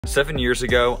7 years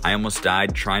ago, I almost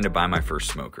died trying to buy my first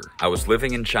smoker. I was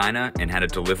living in China and had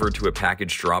it delivered to a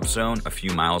package drop zone a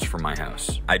few miles from my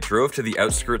house. I drove to the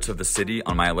outskirts of the city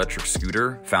on my electric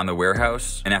scooter, found the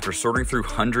warehouse, and after sorting through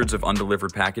hundreds of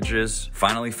undelivered packages,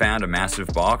 finally found a massive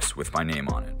box with my name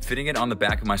on it. Fitting it on the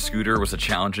back of my scooter was a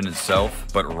challenge in itself,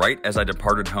 but right as I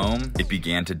departed home, it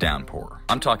began to downpour.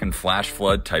 I'm talking flash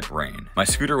flood type rain. My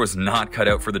scooter was not cut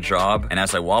out for the job, and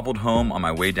as I wobbled home on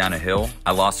my way down a hill,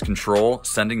 I lost control,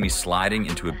 sending me sliding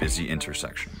into a busy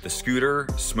intersection. The scooter,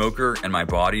 smoker, and my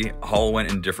body all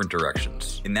went in different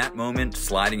directions. In that moment,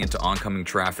 sliding into oncoming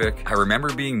traffic, I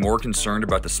remember being more concerned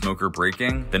about the smoker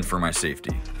braking than for my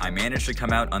safety. I managed to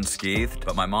come out unscathed,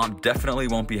 but my mom definitely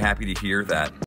won't be happy to hear that